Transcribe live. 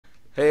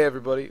Hey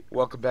everybody,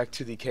 welcome back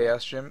to the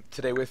Chaos Gym.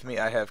 Today with me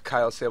I have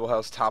Kyle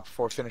Sabelhaus, top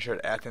 4 finisher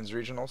at Athens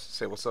Regionals.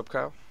 Say what's up,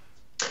 Kyle.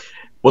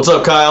 What's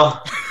up,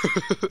 Kyle?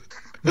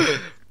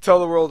 Tell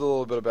the world a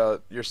little bit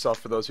about yourself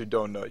for those who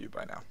don't know you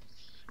by now.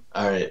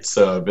 All right,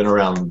 so I've been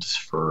around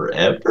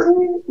forever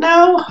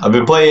now. I've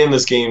been playing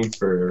this game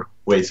for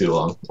way too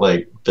long,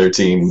 like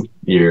 13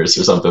 years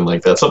or something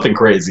like that. Something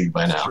crazy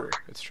by It's now. true,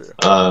 it's true.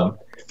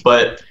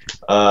 But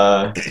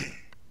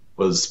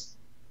was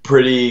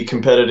pretty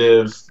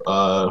competitive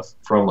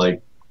from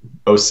like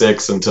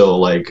 '06 until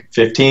like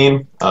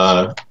 15.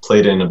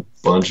 Played in a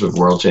bunch of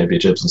world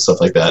championships and stuff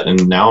like that.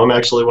 And now I'm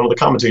actually one of the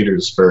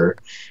commentators for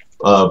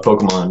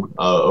Pokemon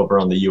over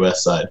on the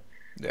US side.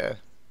 Yeah.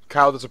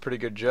 Kyle does a pretty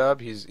good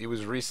job. He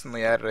was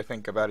recently at it I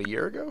think about a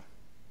year ago.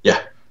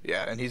 Yeah.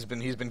 Yeah, and he's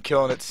been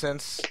killing it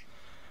since.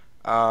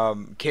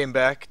 Came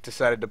back,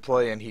 decided to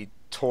play and he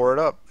tore it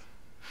up.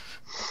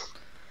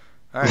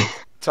 All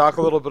right. Talk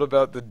a little bit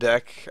about the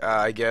deck.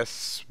 I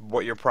guess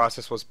what your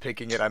process was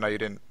picking it. I know you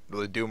didn't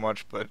really do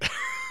much, but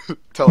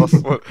tell us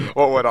what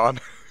went on.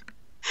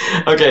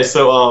 Okay,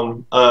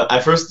 so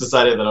I first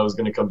decided that I was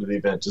going to come to the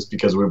event just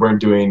because we weren't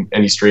doing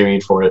any streaming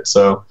for it.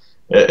 So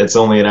it's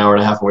only an hour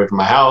and a half away from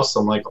my house.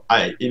 I'm like,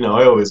 I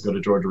always go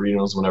to Georgia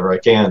Regionals whenever I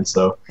can.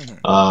 So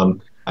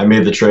I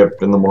made the trip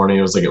in the morning.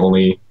 It was like it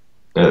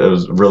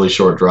was a really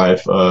short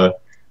drive.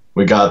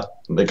 They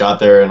got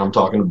there, and I'm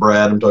talking to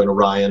Brad. I'm talking to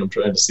Ryan. I'm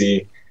trying to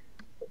see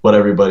what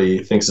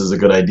everybody thinks is a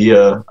good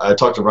idea. I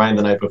talked to Ryan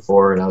the night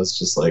before, and I was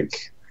just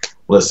like,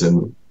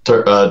 listen,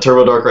 Turbo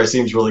Darkrai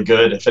seems really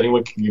good. If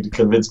anyone can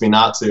convince me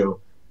not to,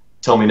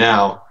 tell me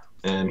now.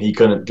 And he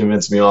couldn't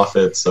convince me off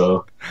it,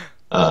 so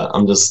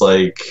I'm just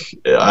like,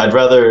 I'd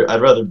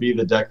rather be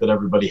the deck that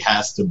everybody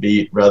has to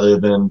beat rather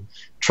than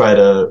try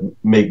to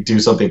do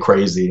something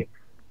crazy,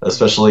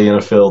 especially in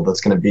a field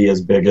that's going to be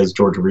as big as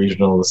Georgia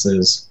Regional this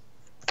is.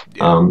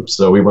 Yeah.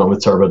 So we went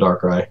with Turbo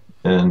Darkrai,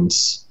 and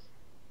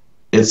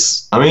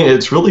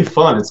it's really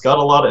fun. It's got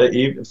a lot of,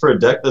 even for a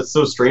deck that's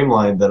so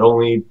streamlined that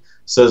only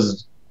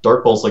says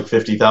Dark Pulse like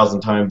 50,000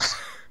 times.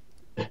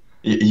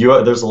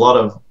 There's a lot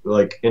of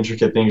like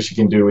intricate things you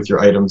can do with your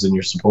items and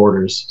your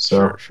supporters.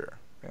 Sure, So sure.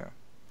 Yeah.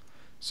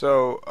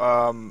 So,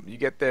 you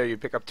get there, you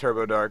pick up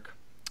Turbo Dark.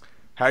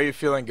 How are you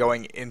feeling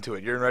going into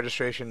it? You're in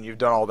registration, you've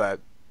done all that,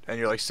 and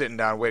you're like sitting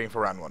down waiting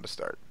for round one to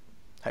start.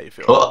 How you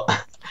feeling? well,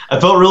 I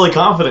felt really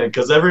confident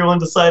because everyone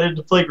decided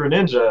to play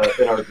Greninja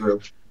in our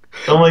group.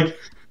 So I'm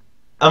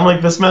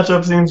like, this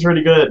matchup seems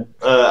pretty good.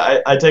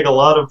 I take a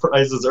lot of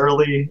prizes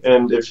early,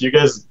 and if you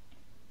guys,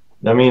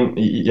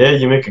 yeah,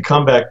 you make a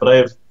comeback, but I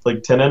have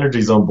like 10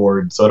 energies on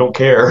board, so I don't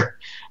care.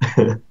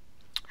 That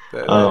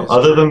is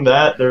Other true. than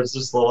that, there's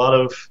just a lot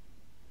of,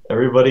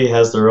 everybody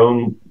has their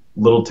own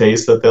little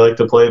taste that they like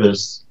to play.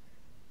 There's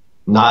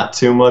not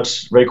too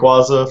much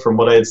Rayquaza from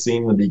what I had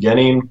seen in the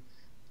beginning.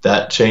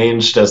 That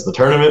changed as the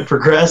tournament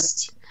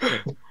progressed.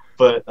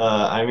 But a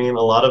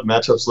lot of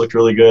matchups looked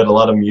really good, a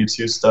lot of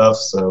Mewtwo stuff,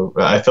 so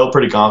I felt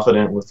pretty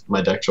confident with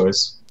my deck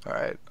choice. All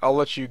right, I'll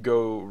let you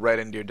go right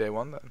into your day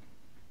one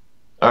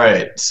All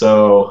right,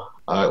 so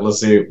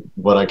let's see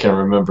what I can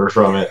remember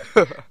from it.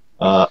 then.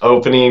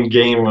 Opening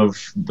game of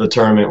the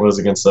tournament was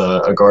against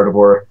a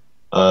Gardevoir.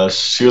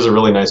 She was a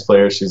really nice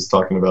player. She was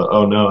talking about,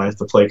 oh no, I have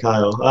to play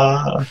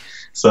Kyle.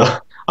 So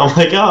I'm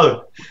like,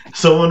 oh,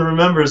 someone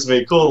remembers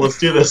me. Cool, let's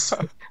do this.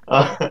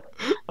 Uh,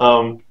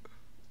 um,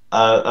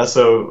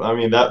 so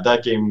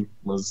that game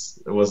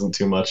it wasn't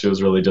too much. It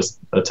was really just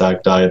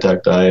attack die,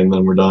 and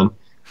then we're done.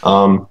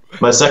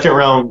 My second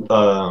round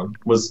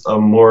was a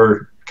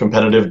more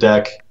competitive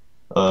deck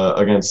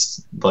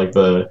against like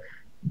the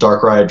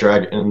Darkrai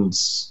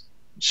Dragons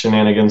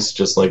shenanigans.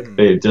 Just like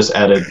they just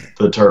added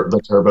the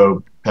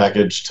turbo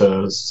package to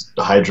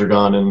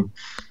Hydreigon and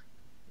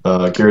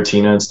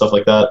Giratina and stuff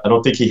like that. I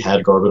don't think he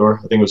had Garbodor.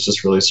 I think it was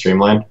just really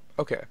streamlined.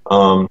 Okay.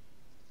 Um,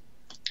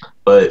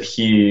 but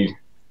he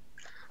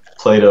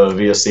played a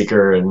Via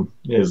Seeker and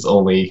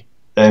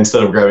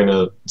instead of grabbing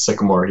a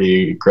Sycamore,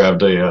 he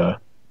grabbed a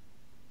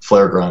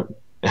Flare Grunt.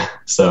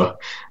 So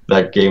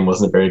that game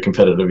wasn't very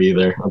competitive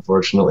either,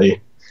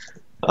 unfortunately.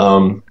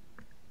 Um,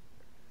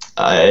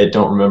 I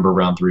don't remember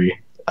round three.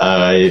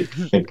 I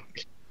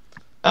think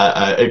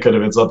it could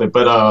have been something,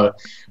 but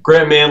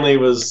Grant Manley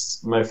was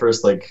my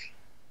first like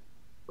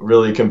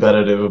really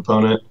competitive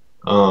opponent.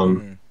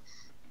 Mm-hmm.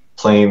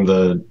 Playing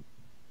the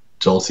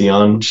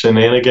Jolteon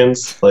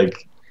shenanigans,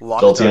 like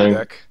Lock tie Jolteon,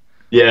 deck.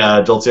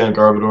 yeah, Jolteon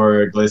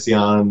Garbodor,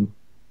 Glaceon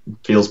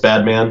feels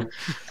bad man.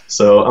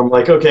 So I'm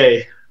like,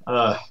 okay,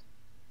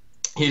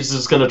 he's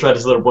just gonna try to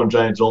set up one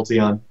giant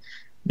Jolteon.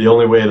 The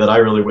only way that I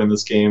really win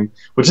this game,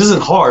 which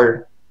isn't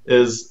hard,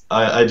 is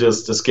I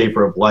just escape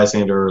rope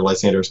Lysander or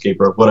Lysander escape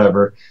rope,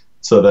 whatever,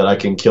 so that I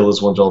can kill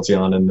this one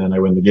Jolteon and then I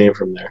win the game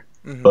from there.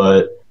 Mm-hmm.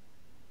 But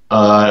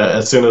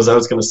as soon as I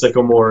was going to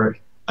Sycamore,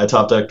 I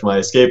top decked my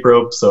escape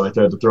rope, so I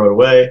tried to throw it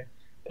away,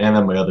 and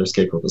then my other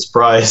escape rope was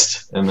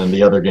prized, and then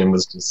the other game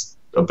was just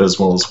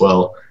abysmal as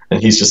well.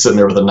 And he's just sitting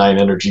there with a 9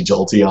 energy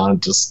Jolteon,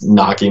 just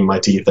knocking my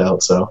teeth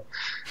out. So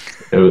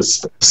it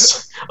was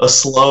a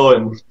slow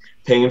and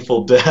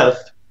painful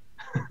death.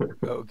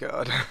 Oh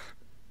God.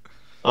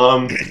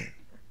 Um,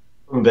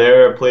 from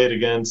there, I played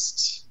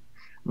against.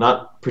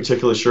 Not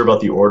particularly sure about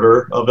the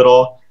order of it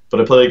all,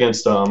 but I played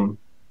against a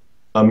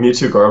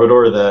Mewtwo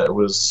Garbodor that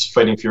was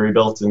fighting Fury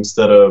Belt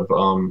instead of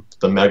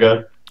the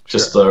Mega.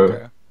 Just Sure. a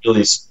Okay.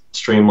 really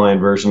streamlined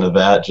version of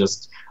that.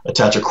 Just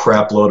attach a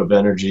crap load of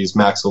energies,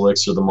 max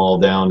elixir them all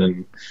down,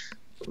 and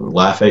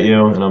laugh at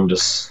you. And I'm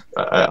just,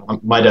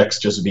 my deck's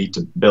just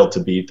built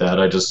to beat that.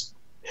 I just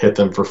hit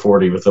them for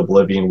 40 with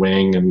Oblivion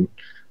Wing and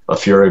a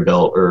Fury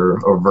Belt or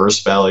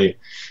Verse Valley.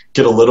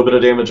 Get a little bit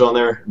of damage on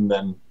there, and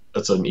then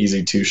it's an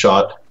easy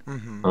two-shot.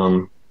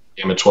 Hmm.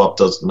 Damage swap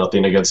does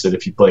nothing against it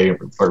if you play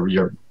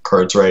your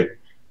cards right,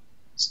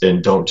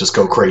 and don't just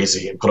go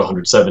crazy and put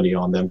 170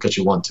 on them because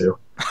you want to,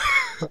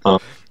 um,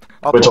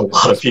 I'll which a put.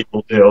 lot of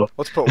people do.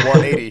 Let's put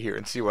 180 here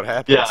and see what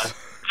Yeah, happens.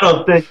 I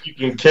don't think you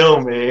can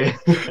kill me.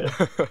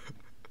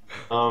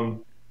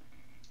 um,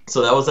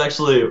 so that was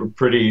actually a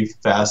pretty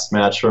fast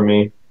match for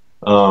me.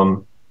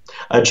 Um,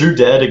 I drew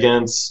dead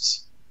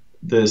against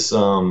this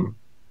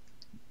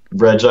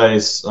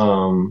Regice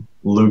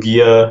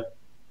Lugia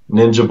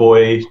Ninja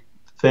Boy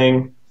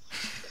thing.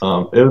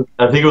 I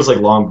think it was like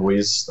Long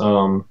Boy's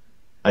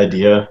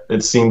idea.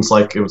 It seems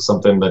like it was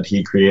something that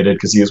he created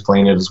because he was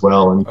playing it as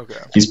well, and Okay.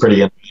 he's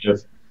pretty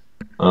innovative.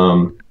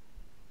 Um,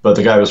 but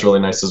the guy was really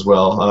nice as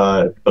well.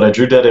 But I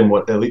drew dead in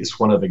at least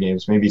one of the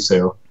games, maybe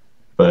two.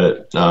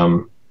 But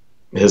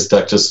his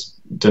deck just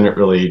didn't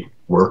really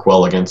work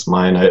well against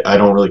mine. I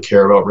don't really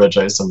care about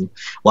Regice. I'm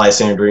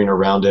Lysandering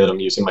around it. I'm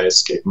using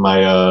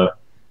my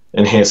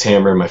Enhanced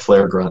Hammer and my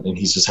Flare Grunt, and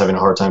he's just having a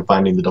hard time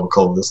finding the double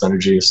colorless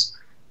energies.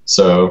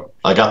 So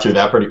I got through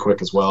that pretty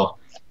quick as well.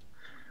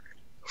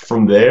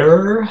 From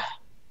there,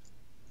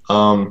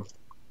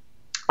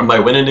 my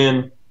winning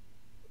in,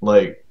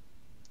 like,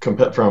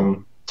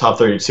 from top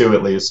 32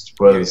 at least,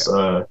 Yeah. was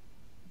Yeah.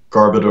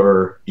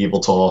 Garbodor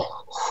Eviltal.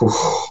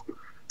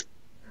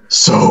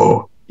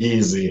 So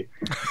easy.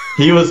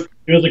 He was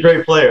a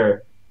great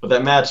player, but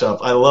that matchup,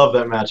 I love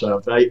that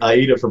matchup. I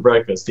eat it for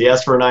breakfast. He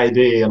asked for an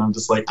ID, and I'm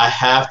just like, I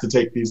have to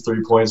take these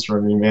 3 points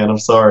from you, man. I'm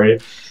sorry.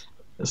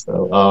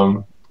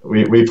 So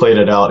we played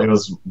it out. It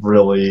was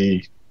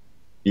really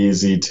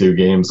easy 2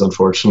 games,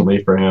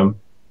 unfortunately for him.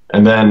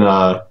 And then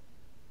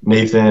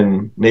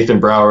Nathan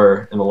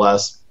Brower in the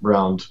last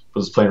round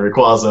was playing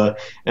Rayquaza,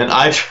 and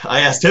I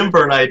asked him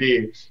for an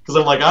ID because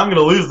I'm like, I'm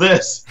gonna lose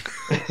this,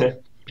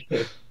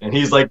 and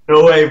he's like,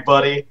 no way,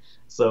 buddy.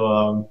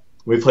 So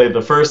we played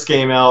the first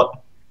game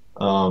out.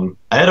 I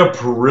had a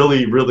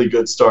really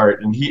good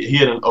start, and he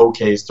had an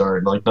okay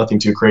start, like nothing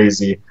too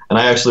crazy, and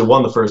I actually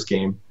won the first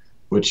game,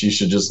 which you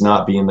should just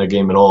not be in that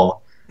game at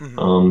all.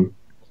 Hmm.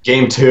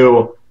 Game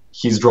 2,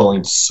 he's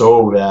drawing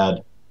so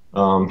bad.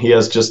 He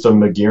has just a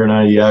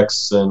Magearna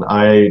EX, and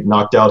I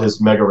knocked out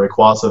his Mega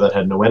Rayquaza that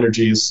had no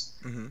energies,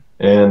 Hmm.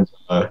 and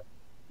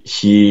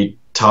he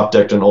top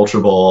decked an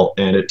Ultra Ball,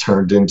 and it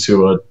turned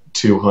into a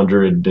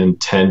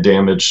 210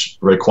 damage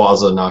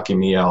Rayquaza knocking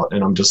me out,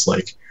 and I'm just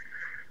like,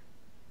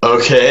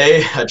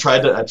 okay. I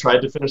tried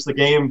to finish the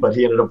game, but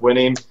he ended up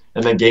winning,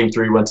 and then Game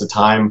 3 went to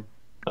time.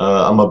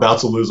 I'm about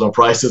to lose on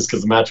prices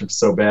because the matchup is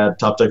so bad.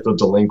 Top deck the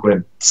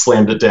Delinquent,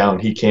 slammed it down.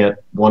 He can't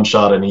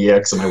one-shot an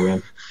EX, and I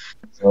win.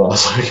 So I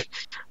was like,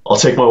 I'll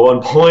take my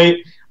 1 point.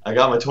 I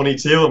got my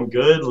 22. I'm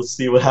good. Let's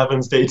see what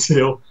happens day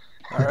 2. All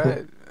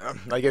right.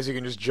 I guess you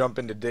can just jump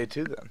into day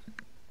 2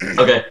 then.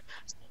 Okay.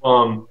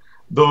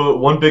 The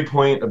one big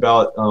point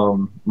about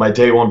my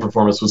day 1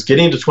 performance was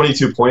getting to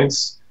 22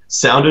 points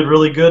sounded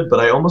really good,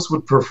 but I almost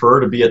would prefer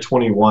to be at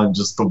 21,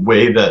 just the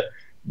way that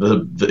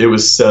it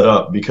was set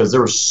up, because there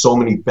were so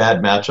many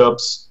bad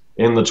matchups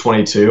in the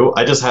 22.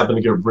 I just happened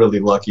to get really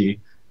lucky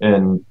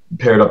and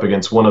paired up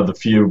against one of the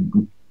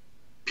few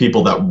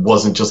people that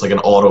wasn't just like an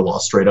auto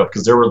loss straight up,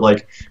 because there were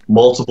like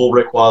multiple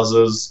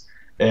Rayquazas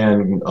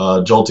and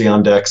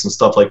Jolteon decks and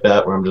stuff like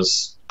that where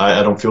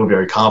I don't feel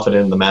very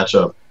confident in the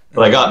matchup.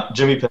 But I got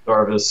Jimmy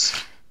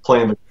Pendarvis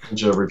playing the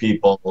Greninja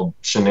repeat ball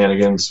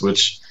shenanigans,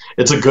 which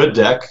it's a good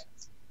deck.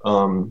 A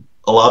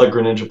lot of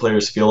Greninja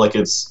players feel like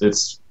it's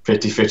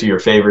 50-50 your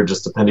favor,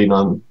 just depending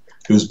on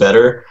who's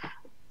better.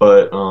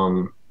 But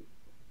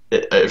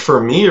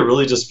for me, it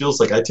really just feels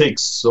like I take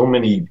so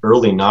many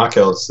early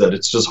knockouts that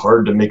it's just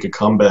hard to make a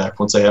comeback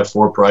once I have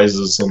 4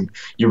 prizes, and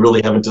you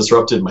really haven't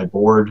disrupted my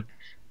board.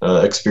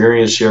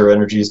 Experience share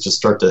energies just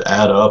start to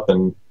add up,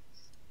 and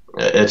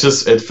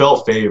it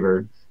felt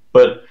favored.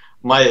 But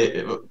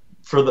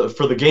for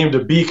the game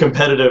to be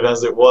competitive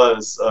as it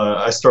was,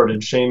 I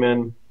started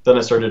Shaman, then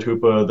I started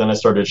Hoopa, then I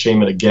started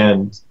Shaman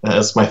again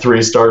as my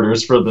 3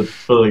 starters for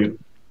the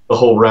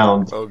whole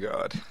round. Oh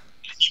God.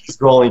 He's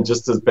rolling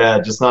just as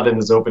bad, just not in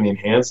his opening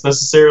hands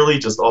necessarily,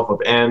 just off of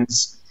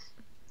ends.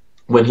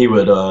 When he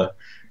would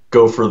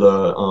go for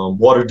the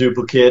water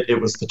duplicate,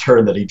 it was the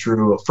turn that he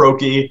drew a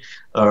Froakie,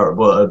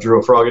 drew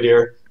a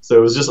Frogadier. So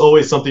it was just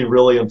always something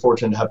really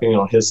unfortunate happening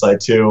on his side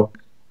too.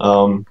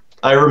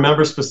 I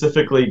remember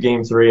specifically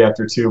Game 3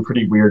 after 2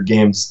 pretty weird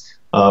games.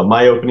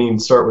 My opening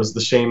start was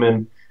the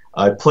Shaman.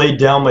 I played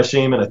down my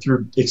shame and I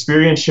threw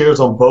experience shares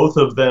on both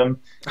of them,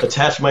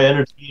 attached my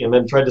energy, and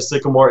then tried to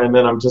sycamore, and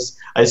then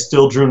I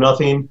still drew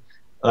nothing,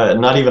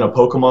 not even a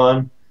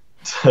Pokemon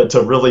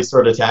to really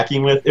start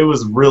attacking with. It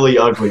was really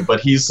ugly,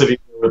 but he's sitting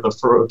there with a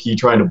Froakie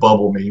trying to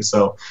bubble me,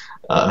 so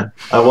I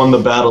won the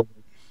battle.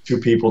 Two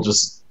people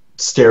just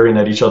staring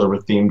at each other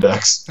with theme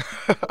decks.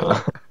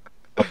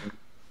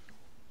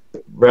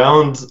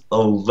 Round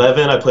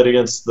 11, I played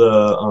against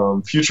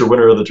the future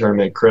winner of the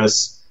tournament,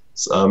 Chris.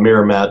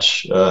 Mirror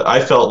match.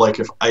 I felt like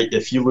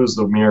if you lose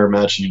the mirror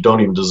match, you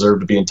don't even deserve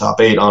to be in top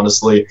 8,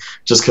 honestly,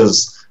 just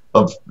because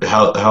of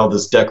how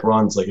this deck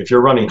runs. Like, if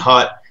you're running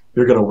hot,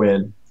 you're gonna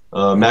win.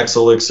 Max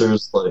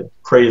Elixir's like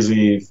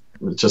crazy.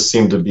 It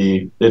seemed to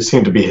be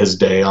his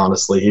day.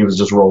 Honestly, he was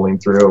just rolling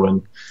through,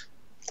 and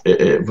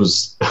it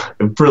was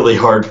really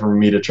hard for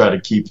me to try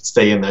to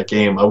stay in that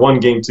game. I won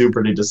game 2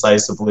 pretty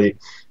decisively,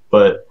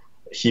 but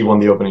he won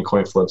the opening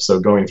coin flip, so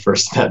going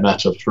first in that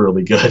matchup was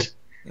really good.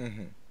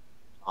 Mm-hmm.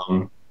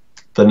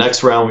 The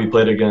next round we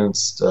played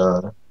against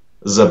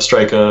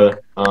Zebstrika.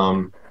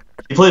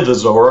 He played the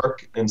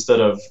Zoroark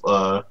instead of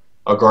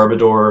a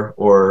Garbodor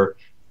or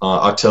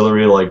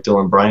Octillery like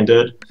Dylan Bryan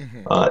did.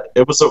 Mm-hmm.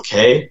 It was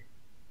okay,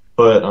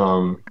 but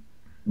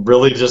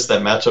really just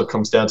that matchup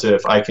comes down to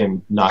if I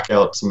can knock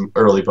out some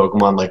early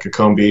Pokemon like a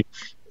Combee,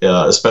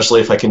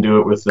 especially if I can do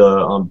it with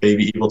the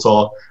Baby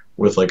Eviltal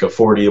with like a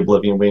 40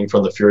 Oblivion Wing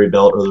from the Fury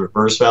Belt or the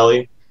Reverse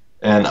Valley.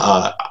 And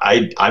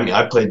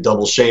I played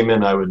double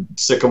Shaman. I would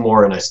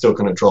Sycamore, and I still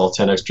couldn't draw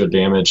 10 extra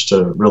damage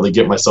to really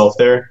get myself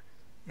there.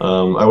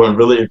 I went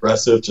really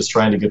aggressive, just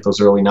trying to get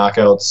those early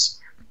knockouts,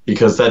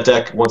 because that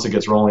deck, once it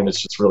gets rolling,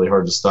 it's just really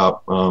hard to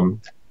stop. I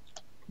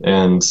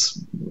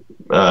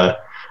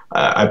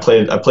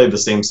played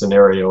the same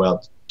scenario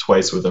out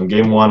twice with him.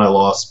 Game 1 I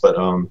lost, but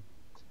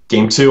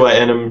game 2 I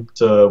end him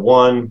to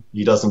 1.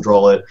 He doesn't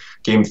draw it.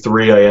 Game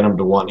 3 I end him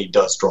to 1. He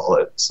does draw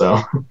it. So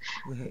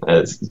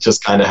it's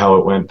just kind of how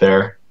it went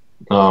there.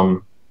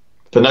 The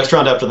next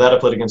round after that I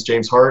played against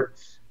James Hart.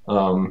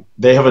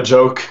 They have a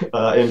joke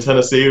in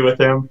Tennessee with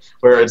him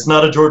where it's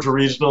not a Georgia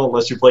regional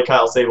unless you play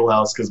Kyle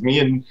Sabelhaus, because me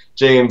and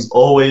James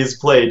always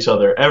play each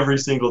other every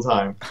single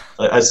time.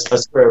 I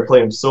swear I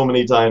play him so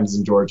many times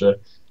in Georgia.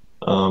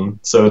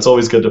 So it's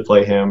always good to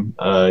play him.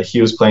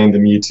 He was playing the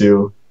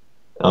Mewtwo.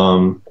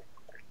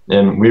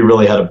 And we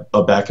really had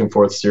a back and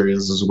forth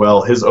series as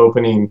well. His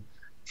opening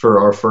for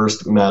our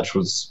first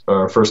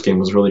game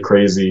was really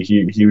crazy.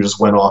 He just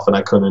went off and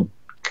I couldn't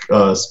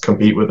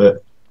compete with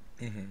it.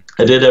 Mm-hmm.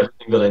 I did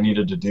everything that I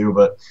needed to do,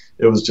 but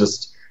it was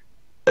just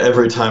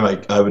every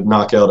time I would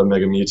knock out a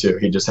Mega Mewtwo,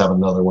 he'd just have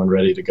another one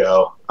ready to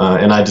go.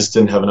 And I just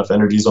didn't have enough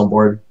energies on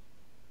board.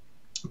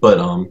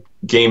 But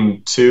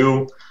game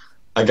 2,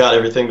 I got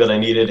everything that I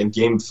needed. In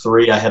game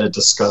 3, I had a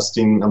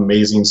disgusting,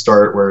 amazing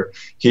start where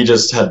he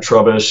just had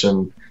Trubbish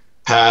and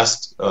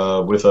passed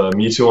with a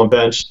Mewtwo on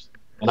bench,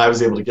 and I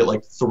was able to get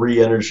like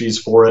 3 energies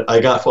for it. I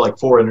got like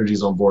 4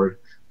 energies on board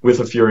with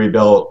a Fury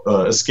Belt,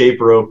 Escape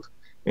Rope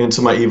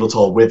into my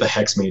Eviltal with a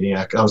Hex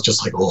Maniac. I was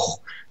just like, oh,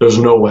 there's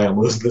no way I'm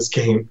losing this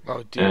game.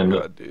 Oh, dear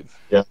God, dude.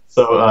 Yeah,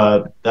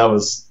 so that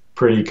was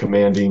pretty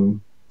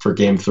commanding for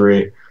game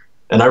 3.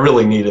 And I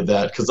really needed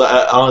that, because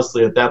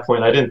honestly, at that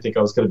point, I didn't think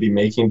I was going to be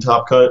making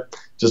Top Cut,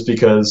 just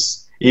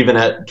because even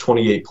at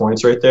 28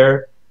 points right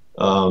there,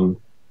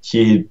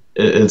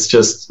 it's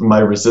just my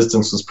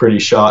resistance was pretty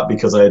shot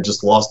because I had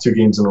just lost 2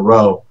 games in a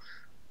row.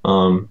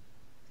 And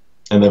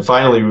then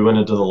finally we went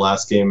into the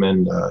last game,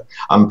 and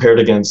I'm paired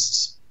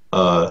against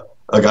a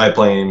guy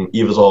playing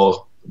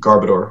Evolve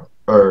Garbodor,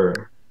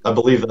 or I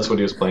believe that's what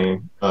he was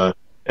playing.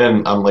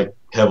 And I'm like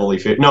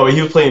heavily no,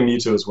 he was playing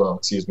Mewtwo as well,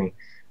 excuse me.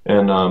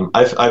 And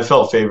I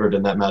felt favored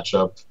in that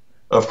matchup.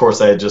 Of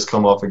course, I had just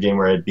come off a game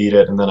where I had beat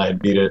it, and then I had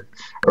beat it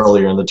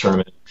earlier in the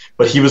tournament.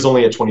 But he was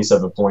only at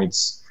 27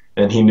 points,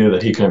 and he knew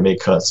that he couldn't make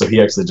cuts, so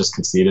he actually just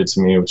conceded to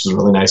me, which is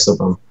really nice of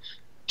him,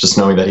 just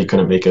knowing that he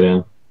couldn't make it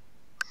in.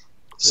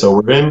 So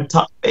we're in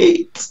top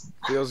 8.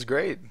 Feels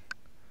great.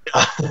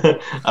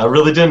 I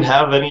really didn't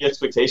have any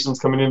expectations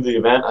coming into the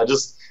event. I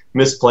just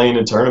missed playing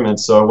in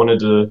tournaments, so I wanted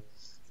to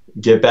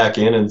get back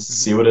in and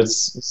see what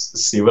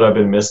I've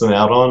been missing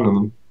out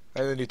on.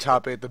 And then you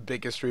top 8 the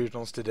biggest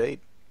regionals to date.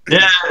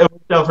 Yeah, it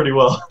worked out pretty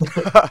well.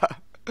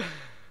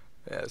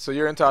 Yeah, so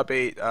you're in top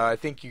 8. I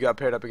think you got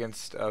paired up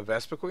against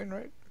Vespiquen,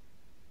 right?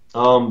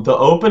 The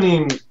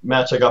opening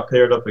match I got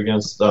paired up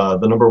against the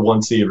number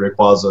 1 seed,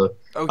 Rayquaza.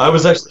 Okay. I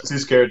was actually too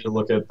scared to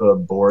look at the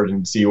board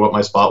and see what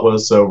my spot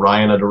was, so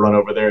Ryan had to run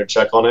over there and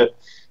check on it.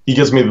 He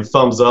gives me the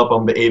thumbs up.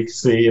 I'm the 8th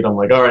seed. I'm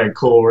like, all right,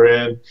 cool, we're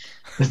in.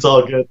 It's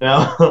all good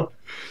now.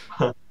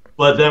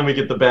 But then we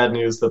get the bad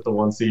news that the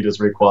 1 seed is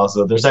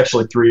Rayquaza. There's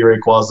actually 3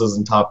 Rayquazas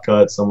in Top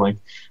Cut, so I'm like,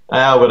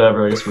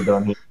 whatever, I guess we're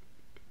done here.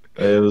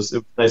 It was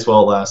nice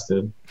while it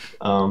lasted.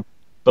 But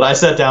I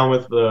sat down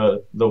with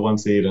the 1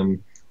 seed,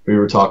 and we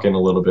were talking a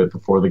little bit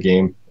before the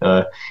game.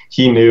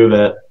 He knew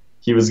that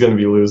he was going to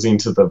be losing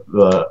to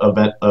the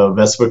event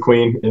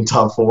Vespiquen in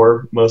top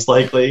 4, most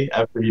likely,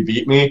 after he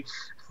beat me.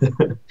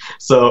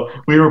 So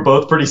we were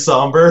both pretty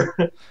somber,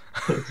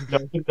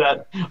 knowing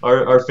that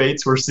our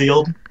fates were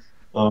sealed.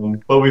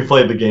 But we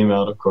played the game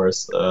out, of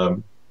course.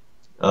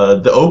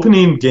 The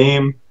opening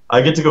game,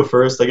 I get to go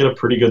first. I get a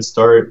pretty good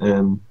start,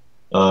 and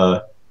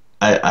uh,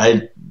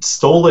 I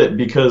stole it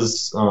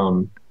because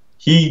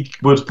he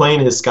was playing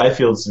his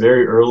Skyfields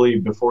very early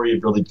before he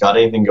really got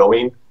anything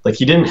going. Like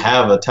he didn't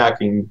have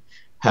attacking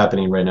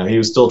happening right now. He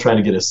was still trying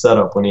to get his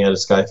setup when he had a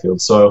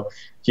Skyfield. So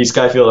he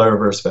Skyfield, I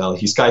reverse valley.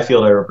 He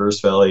Skyfield, I reverse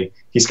valley.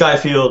 He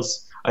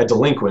Skyfields, I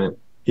delinquent.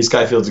 He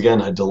Skyfields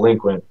again, I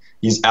delinquent.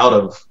 He's out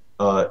of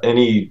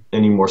any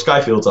more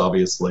Skyfields,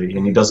 obviously,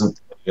 and he doesn't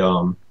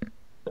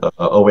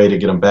a way to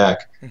get him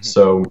back.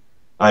 So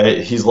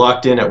he's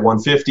locked in at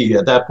 150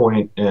 at that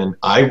point, and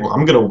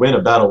I'm going to win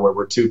a battle where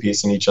we're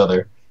two-piecing each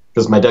other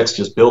because my deck's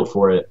just built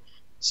for it.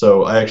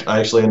 So I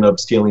actually end up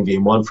stealing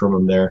game 1 from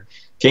him there.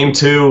 Game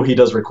 2, he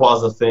does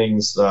Rayquaza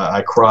things.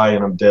 I cry,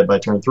 and I'm dead by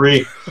turn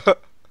 3. It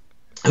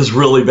was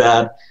really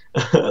bad.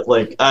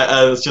 Like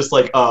I was just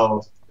like,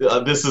 oh,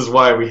 this is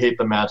why we hate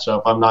the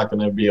matchup. I'm not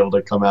going to be able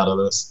to come out of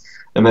this.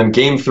 And then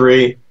game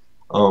 3,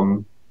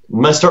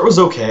 my start was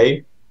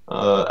okay.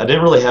 I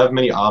didn't really have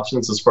many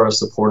options as far as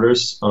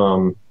supporters,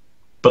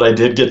 but I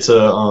did get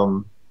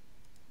to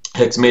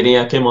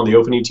Hexmaniac him on the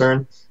opening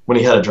turn when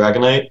he had a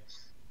Dragonite,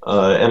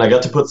 and I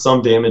got to put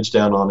some damage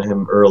down on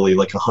him early,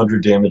 like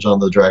 100 damage on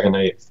the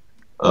Dragonite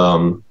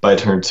by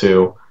turn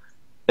 2.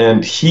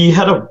 And he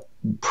had a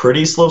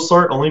pretty slow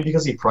start only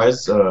because he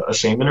prized a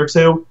Shaman or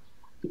two.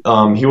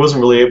 He wasn't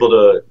really able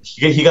to.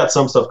 He got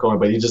some stuff going,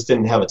 but he just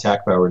didn't have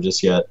attack power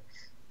just yet.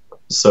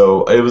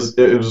 So it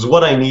was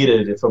what I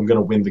needed if I'm going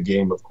to win the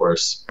game, of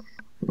course.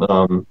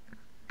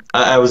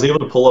 I was able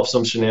to pull up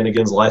some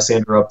shenanigans,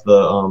 Lysander up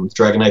the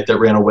Dragonite that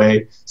ran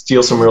away,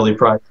 steal some early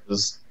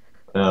prizes,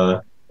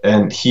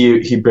 and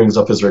he brings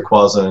up his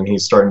Rayquaza, and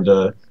he's starting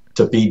to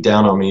beat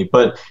down on me.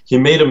 But he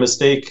made a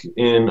mistake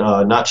in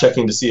not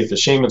checking to see if his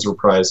Shamans were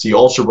prized. He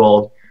Ultra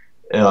Balled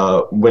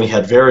when he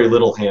had very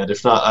little hand.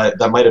 If not,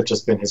 that might have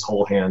just been his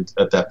whole hand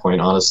at that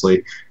point,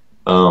 honestly.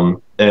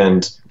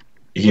 And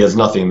he has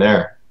nothing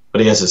there. But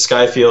he has a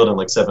Skyfield and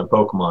like 7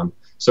 Pokemon.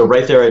 So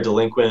right there I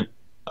delinquent.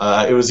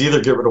 It was either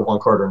get rid of 1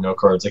 card or no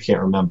cards. I can't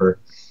remember.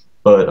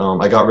 But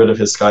I got rid of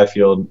his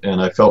Skyfield,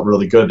 and I felt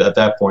really good at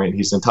that point.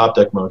 He's in top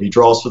deck mode. He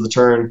draws for the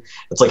turn.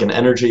 It's like an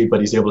energy, but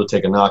he's able to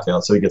take a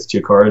knockout, so he gets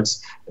 2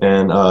 cards.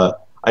 And I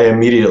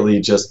immediately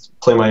just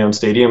play my own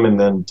stadium and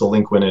then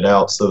delinquent it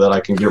out so that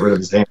I can get rid of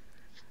his hand.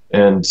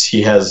 And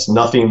he has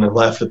nothing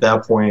left at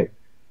that point.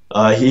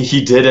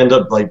 He did end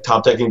up like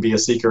top decking via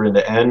Seeker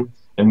into N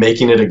and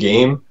making it a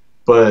game.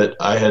 But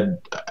I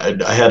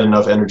had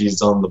enough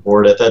energies on the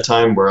board at that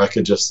time where I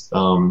could just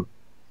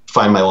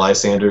find my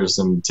Lysanders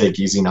and take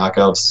easy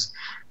knockouts.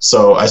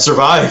 So I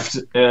survived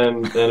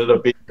and ended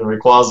up beating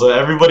Rayquaza.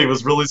 Everybody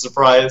was really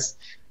surprised.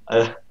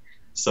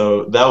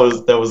 So that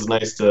was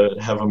nice to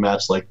have a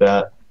match like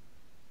that.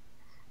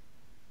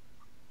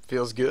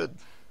 Feels good.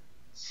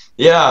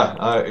 Yeah,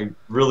 I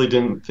really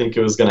didn't think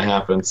it was going to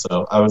happen,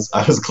 so I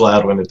was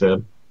glad when it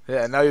did.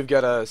 Yeah, and now you've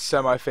got a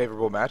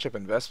semi-favorable matchup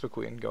in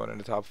Vespiquen going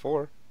into top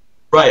 4.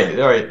 Right,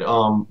 all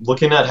right.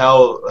 Looking at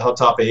how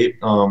top 8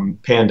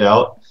 panned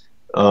out,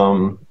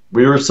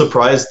 we were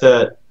surprised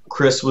that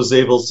Chris was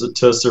able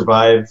to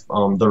survive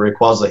the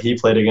Rayquaza he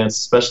played against,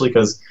 especially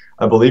because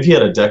I believe he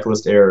had a deck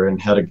list error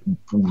and had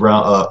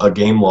a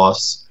game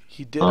loss.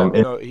 He did.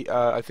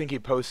 I think he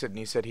posted and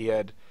he said he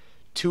had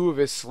 2 of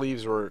his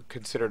sleeves were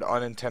considered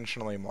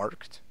unintentionally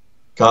marked.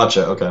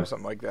 Gotcha. Okay. Or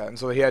something like that, and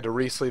so he had to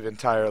re-sleeve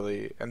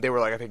entirely, and they were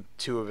like I think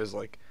 2 of his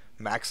like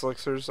max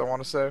elixirs, I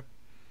want to say.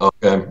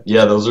 Okay,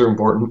 yeah, those are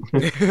important.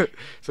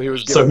 So he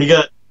was. So he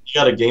got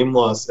a game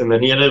loss, and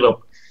then he ended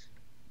up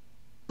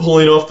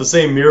pulling off the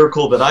same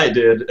miracle that I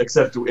did,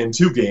 except in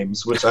 2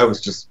 games, which I was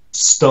just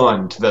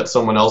stunned that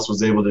someone else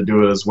was able to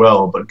do it as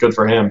well. But good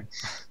for him.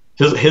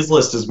 His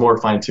list is more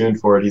fine tuned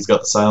for it. He's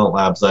got the Silent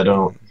Labs. I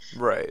don't.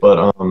 Right.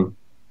 But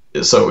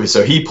so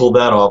he pulled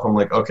that off. I'm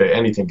like, okay,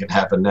 anything can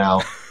happen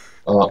now.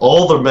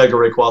 All the Mega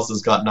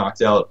Rayquazas got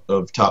knocked out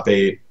of top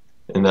 8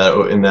 in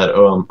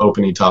that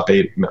opening top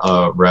 8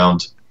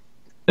 round.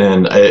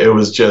 And it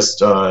was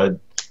just a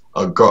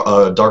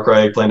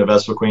Darkrai playing a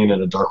Vespiquen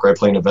and a Darkrai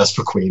playing a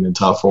Vespiquen in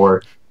top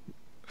 4.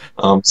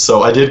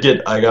 So I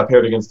got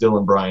paired against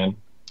Dylan Bryan.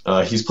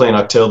 He's playing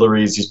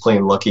Octilleries, he's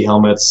playing Lucky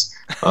Helmets.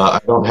 I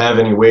don't have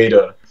any way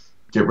to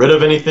get rid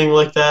of anything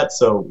like that,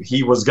 so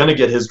he was going to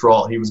get his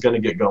draw. He was going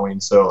to get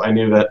going. So I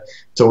knew that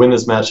to win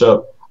this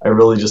matchup, I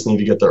really just need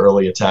to get the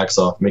early attacks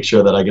off, make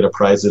sure that I get a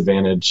prize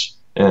advantage.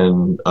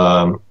 And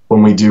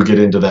when we do get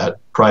into that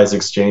prize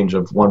exchange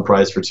of 1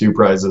 prize for 2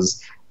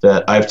 prizes,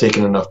 that I've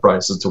taken enough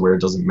prizes to where it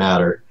doesn't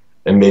matter,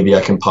 and maybe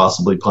I can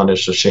possibly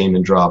punish a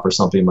Shaman drop or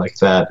something like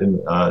that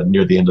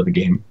near the end of the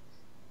game.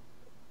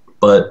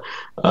 But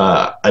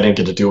I didn't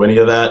get to do any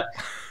of that.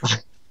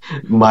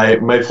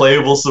 My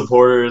playable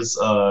supporters,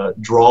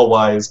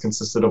 draw-wise,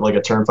 consisted of like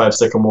a turn 5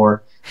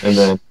 Sycamore, and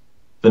then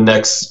the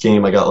next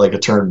game I got like a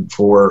turn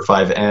 4 or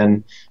 5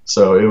 N.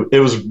 So it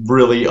was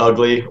really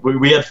ugly.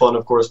 We had fun,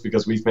 of course,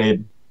 because we've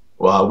made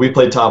we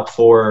played top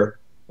four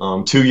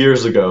 2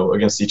 years ago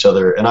against each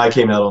other, and I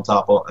came out on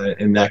top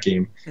in that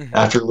game Hmm.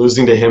 after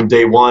losing to him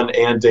day one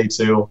and day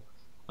two.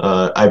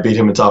 I beat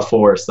him in top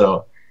four,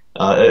 so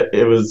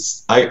it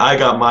was I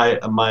got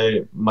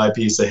my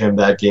piece of him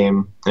that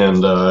game,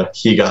 and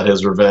he got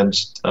his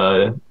revenge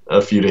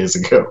a few days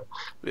ago.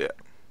 Yeah.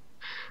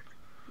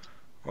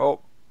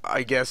 Well,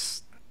 I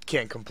guess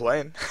can't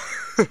complain.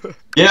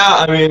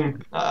 Yeah, I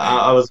mean,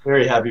 I was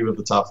very happy with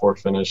the top four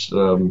finish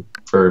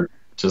for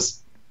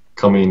just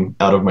coming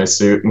out of my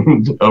suit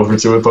and over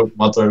to a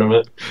Pokemon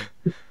tournament.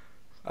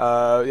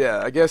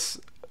 Yeah, I guess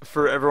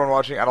for everyone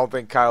watching, I don't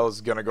think Kyle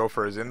is gonna go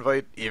for his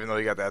invite, even though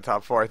he got that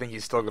top four. I think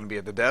he's still gonna be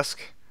at the desk.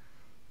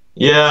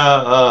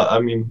 Yeah, I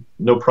mean,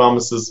 no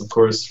promises, of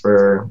course,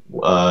 for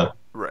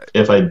Right.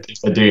 if I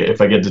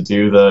get to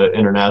do the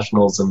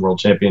internationals and world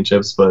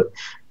championships, but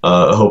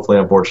hopefully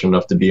I'm fortunate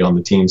enough to be on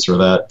the teams for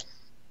that. Yeah.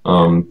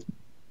 Um,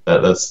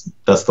 that's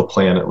the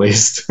plan at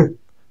least.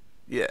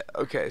 Yeah.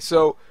 Okay.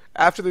 So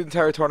after the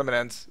entire tournament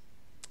ends,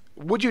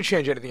 would you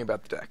change anything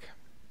about the deck?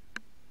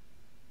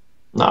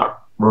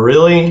 Not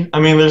really. I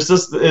mean, it's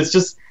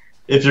just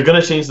if you're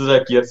gonna change the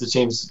deck, you have to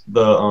change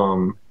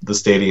the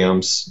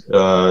stadiums.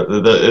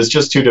 It's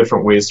just two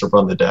different ways to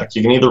run the deck.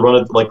 You can either run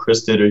it like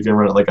Chris did, or you can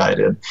run it like I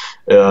did.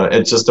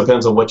 It just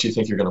depends on what you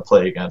think you're gonna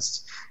play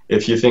against.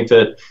 If you think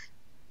that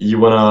you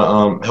want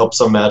to help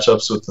some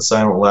matchups with the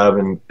Silent Lab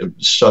and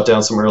shut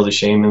down some early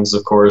Shamans,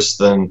 of course,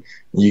 then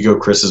you go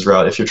Chris's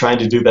route. If you're trying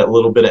to do that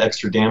little bit of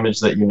extra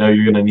damage that you know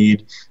you're going to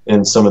need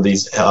in some of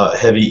these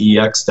heavy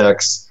EX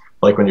decks,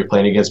 like when you're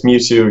playing against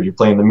Mewtwo, you're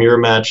playing the Mirror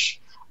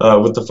Match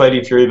with the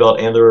Fighting Fury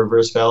Belt and the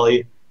Reverse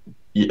Valley.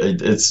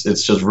 It's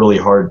just really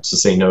hard to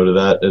say no to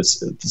that.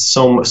 It's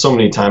so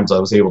many times I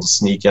was able to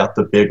sneak out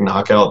the big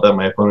knockout that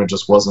my opponent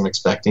just wasn't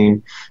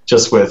expecting,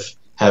 just with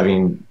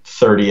having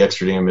 30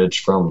 extra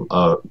damage from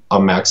a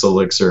Max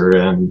Elixir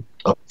and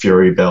a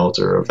Fury Belt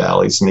or a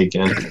Valley sneak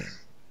in.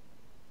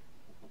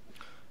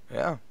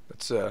 Yeah.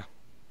 That's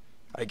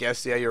I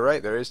guess yeah, you're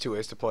right. There is two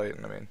ways to play it.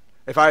 And I mean,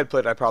 if I had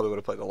played, I probably would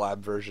have played the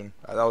lab version.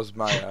 That was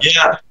my.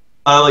 Yeah,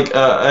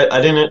 I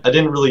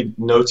didn't really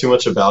know too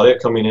much about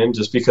it coming in,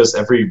 just because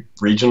every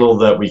regional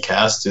that we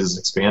cast is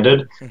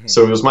expanded. Mhm.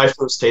 So it was my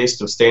first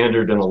taste of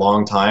standard in a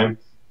long time,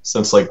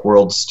 since like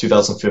Worlds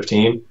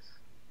 2015.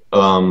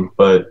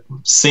 But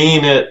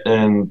seeing it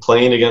and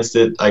playing against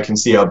it, I can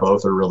see how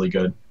both are really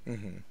good.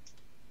 Mhm.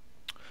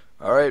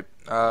 All right.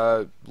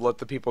 Let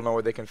the people know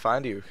where they can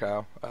find you,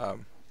 Kyle.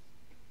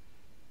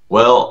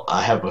 Well,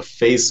 I have a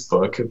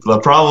Facebook. The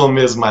problem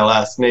is my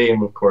last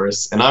name, of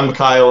course, and I'm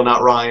Kyle,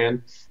 not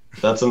Ryan.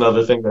 That's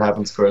another thing that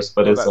happens, of course.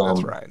 But Oh, it's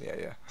that's Ryan. Yeah,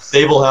 yeah.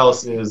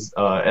 Sabelhaus is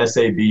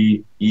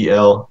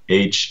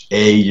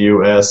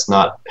Sabelhaus,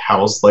 not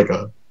house like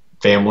a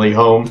family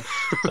home.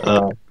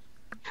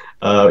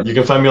 Uh, you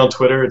can find me on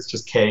Twitter. It's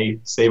just K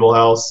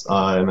Sabelhaus,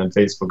 and then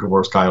Facebook, of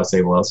course, Kyle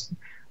Sabelhaus.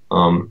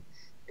 Um,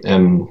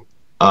 and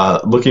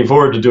looking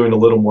forward to doing a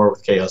little more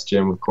with Chaos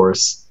Gym, of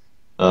course.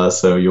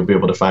 So you'll be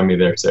able to find me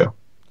there too.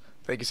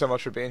 Thank you so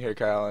much for being here,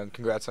 Kyle, and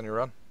congrats on your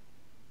run.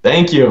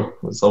 Thank you.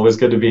 It's always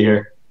good to be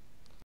here.